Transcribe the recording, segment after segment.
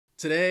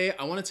Today,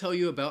 I want to tell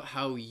you about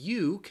how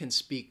you can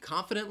speak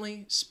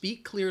confidently,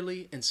 speak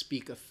clearly, and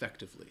speak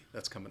effectively.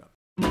 That's coming up.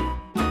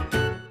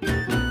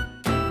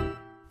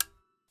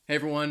 Hey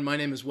everyone, my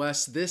name is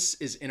Wes. This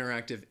is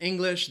Interactive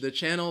English, the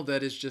channel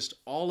that is just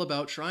all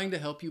about trying to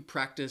help you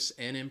practice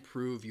and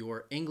improve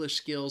your English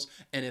skills.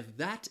 And if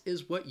that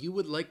is what you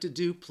would like to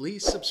do,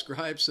 please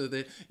subscribe so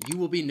that you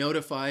will be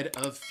notified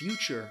of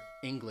future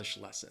English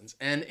lessons.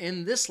 And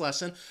in this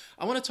lesson,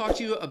 I want to talk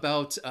to you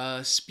about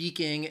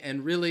speaking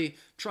and really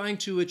trying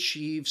to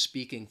achieve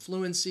speaking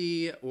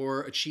fluency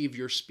or achieve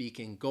your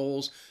speaking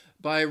goals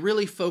by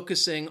really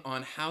focusing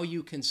on how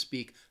you can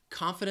speak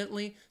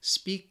confidently,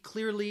 speak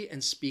clearly,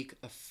 and speak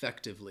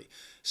effectively.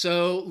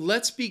 So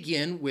let's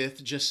begin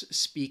with just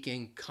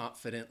speaking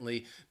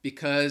confidently,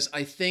 because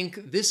I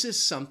think this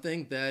is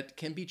something that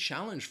can be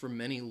challenged for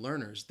many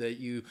learners, that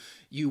you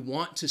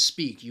want to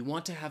speak, you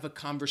want to have a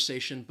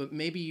conversation, but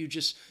maybe you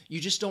just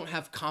don't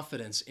have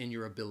confidence in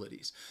your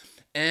abilities.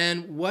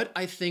 And what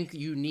I think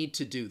you need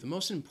to do, the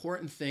most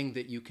important thing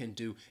that you can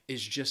do,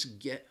 is just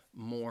get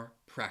more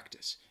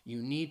practice.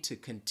 You need to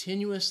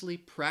continuously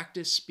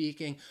practice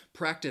speaking,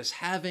 practice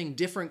having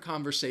different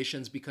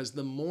conversations, because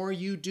the more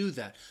you do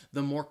that,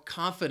 the more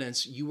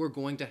confidence you are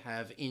going to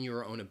have in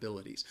your own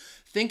abilities.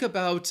 Think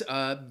about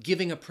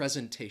giving a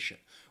presentation.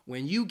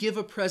 When you give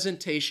a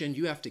presentation,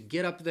 you have to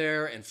get up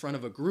there in front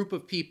of a group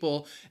of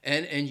people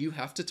and you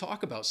have to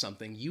talk about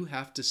something. You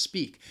have to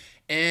speak.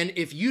 And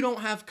if you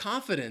don't have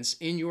confidence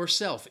in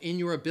yourself, in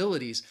your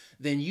abilities,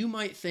 then you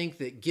might think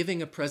that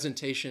giving a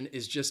presentation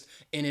is just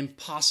an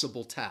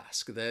impossible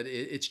task, that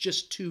it's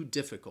just too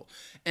difficult.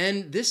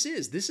 And this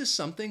is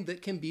something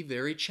that can be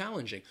very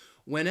challenging.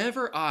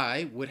 Whenever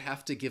I would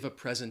have to give a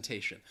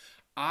presentation,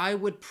 I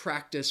would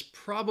practice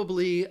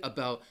probably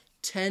about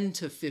 10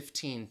 to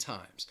 15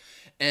 times.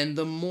 And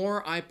the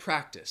more I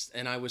practiced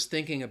and I was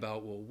thinking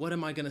about, well, what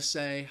am I going to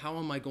say? How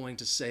am I going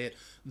to say it?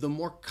 The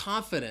more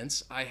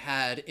confidence I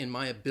had in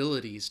my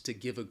abilities to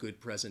give a good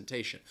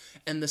presentation.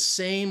 And the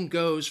same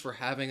goes for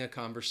having a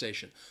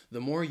conversation. The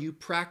more you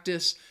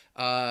practice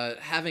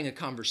having a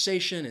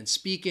conversation and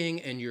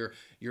speaking, and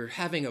you're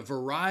having a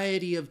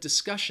variety of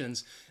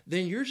discussions,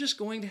 then you're just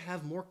going to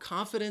have more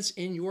confidence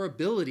in your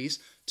abilities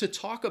to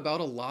talk about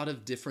a lot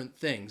of different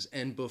things.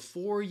 And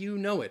before you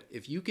know it,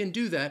 if you can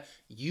do that,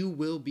 you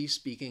will be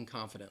speaking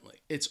confidently.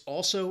 It's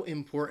also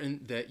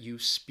important that you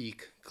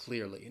speak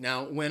clearly.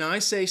 Now, when I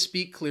say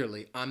speak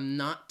clearly, I'm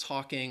not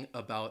talking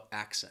about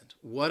accent.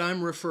 What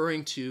I'm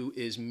referring to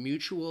is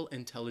mutual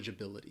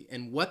intelligibility.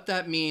 And what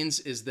that means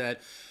is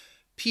that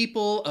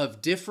people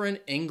of different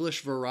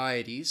English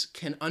varieties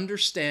can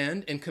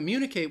understand and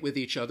communicate with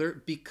each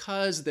other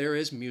because there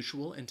is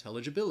mutual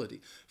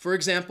intelligibility. For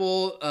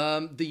example,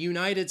 the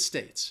United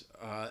States.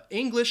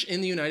 English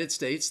in the United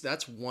States,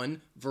 that's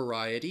one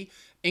variety.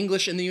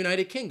 English in the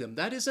United Kingdom,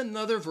 that is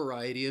another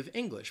variety of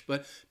English,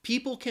 but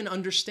people can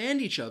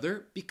understand each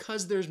other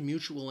because there's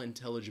mutual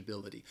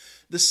intelligibility.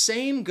 The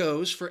same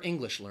goes for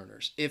English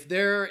learners. If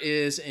there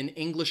is an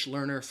English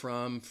learner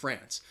from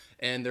France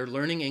and they're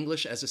learning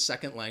English as a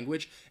second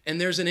language, and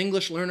there's an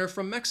English learner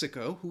from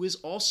Mexico who is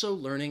also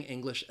learning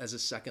English as a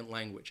second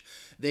language,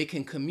 they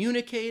can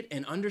communicate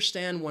and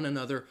understand one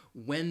another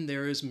when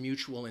there is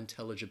mutual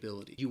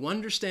intelligibility. You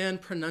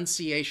understand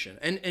pronunciation,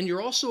 and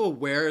you're also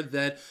aware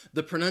that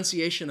the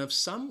pronunciation of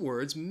some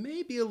words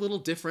may be a little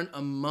different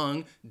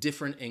among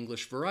different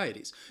English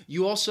varieties.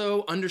 You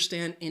also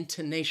understand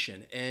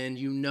intonation, and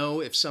you know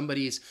if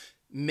somebody's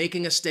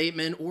making a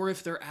statement or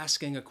if they're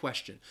asking a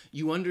question.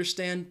 You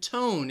understand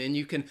tone, and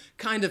you can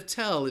kind of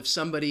tell if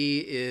somebody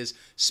is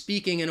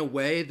speaking in a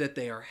way that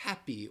they are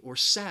happy or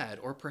sad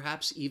or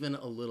perhaps even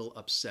a little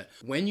upset.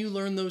 When you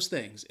learn those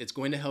things, it's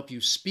going to help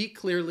you speak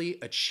clearly,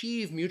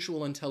 achieve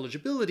mutual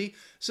intelligibility,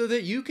 so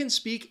that you can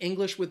speak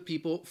English with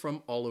people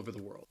from all over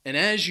the world. And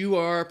as you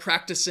are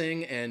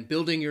practicing and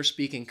building your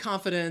speaking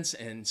confidence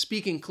and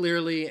speaking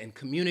clearly and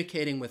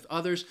communicating with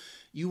others,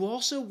 you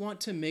also want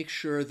to make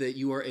sure that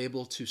you are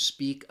able to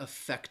speak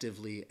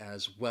effectively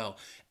as well.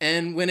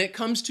 And when it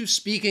comes to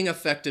speaking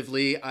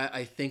effectively,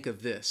 I think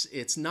of this.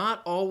 It's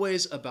not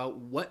always about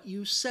what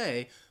you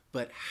say,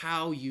 but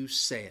how you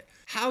say it.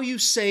 How you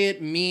say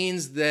it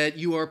means that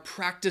you are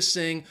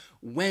practicing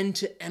when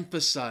to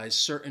emphasize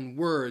certain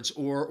words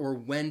or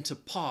when to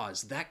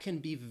pause. That can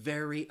be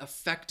very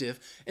effective,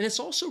 and it's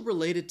also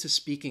related to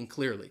speaking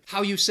clearly.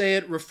 How you say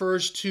it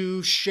refers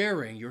to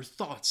sharing your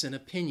thoughts and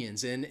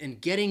opinions and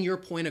getting your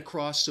point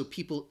across so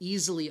people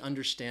easily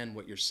understand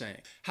what you're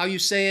saying. How you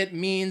say it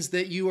means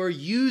that you are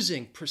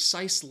using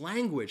precise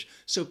language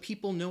so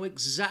people know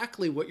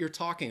exactly what you're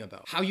talking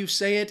about. How you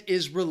say it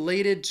is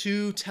related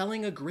to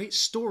telling a great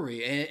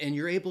story and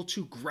you're able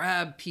to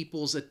grab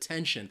people's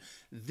attention.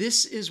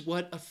 This is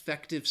what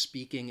effective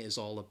speaking is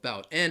all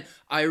about. And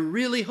I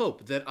really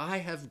hope that I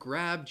have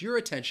grabbed your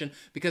attention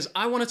because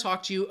I want to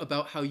talk to you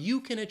about how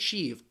you can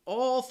achieve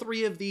all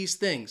three of these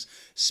things: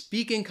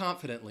 speaking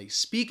confidently,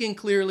 speaking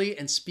clearly,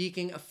 and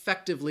speaking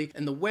effectively.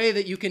 And the way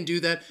that you can do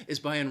that is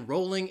by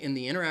enrolling in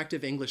the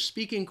interactive English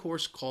speaking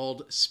course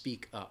called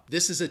Speak Up.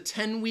 This is a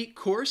 10-week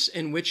course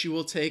in which you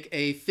will take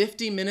a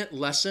 50-minute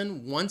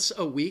lesson once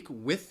a week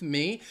with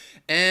me,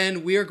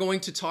 and we are going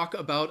to talk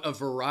about a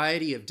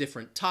variety of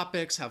different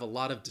topics, have a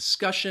lot of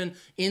discussion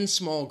in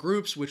small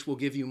groups, which will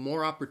give you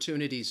more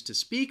opportunities to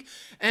speak,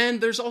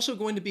 and there's also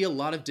going to be a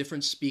lot of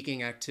different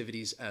speaking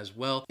activities as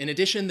well. In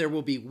addition, there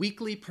will be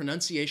weekly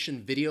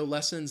pronunciation video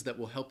lessons that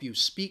will help you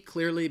speak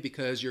clearly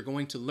because you're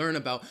going to learn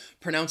about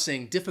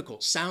pronouncing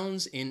difficult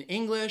sounds in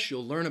English,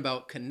 you'll learn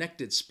about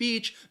connected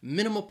speech,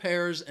 minimal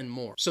pairs, and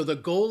more. So the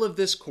goal of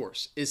this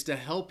course is to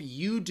help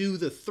you do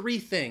the three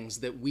things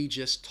that we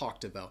just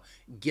talked about.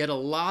 Get a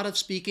lot of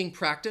speaking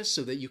practice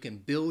so that you can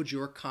build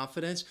your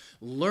confidence,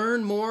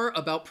 learn more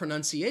about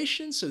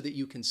pronunciation so that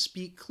you can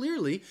speak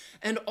clearly,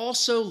 and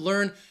also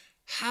learn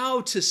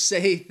how to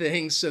say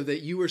things so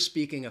that you are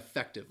speaking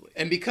effectively.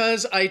 And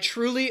because I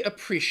truly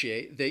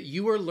appreciate that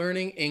you are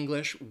learning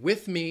English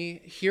with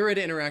me here at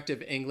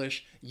Interactive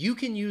English, you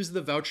can use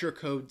the voucher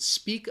code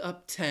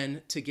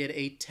SPEAKUP10 to get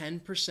a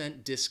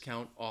 10%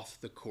 discount off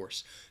the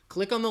course.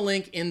 Click on the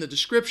link in the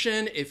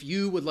description if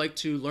you would like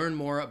to learn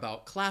more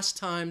about class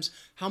times,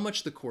 how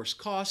much the course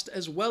costs,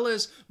 as well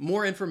as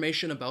more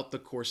information about the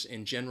course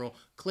in general.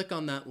 Click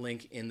on that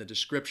link in the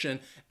description,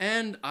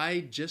 and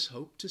I just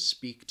hope to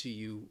speak to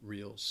you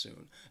real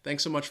soon.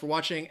 Thanks so much for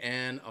watching,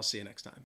 and I'll see you next time.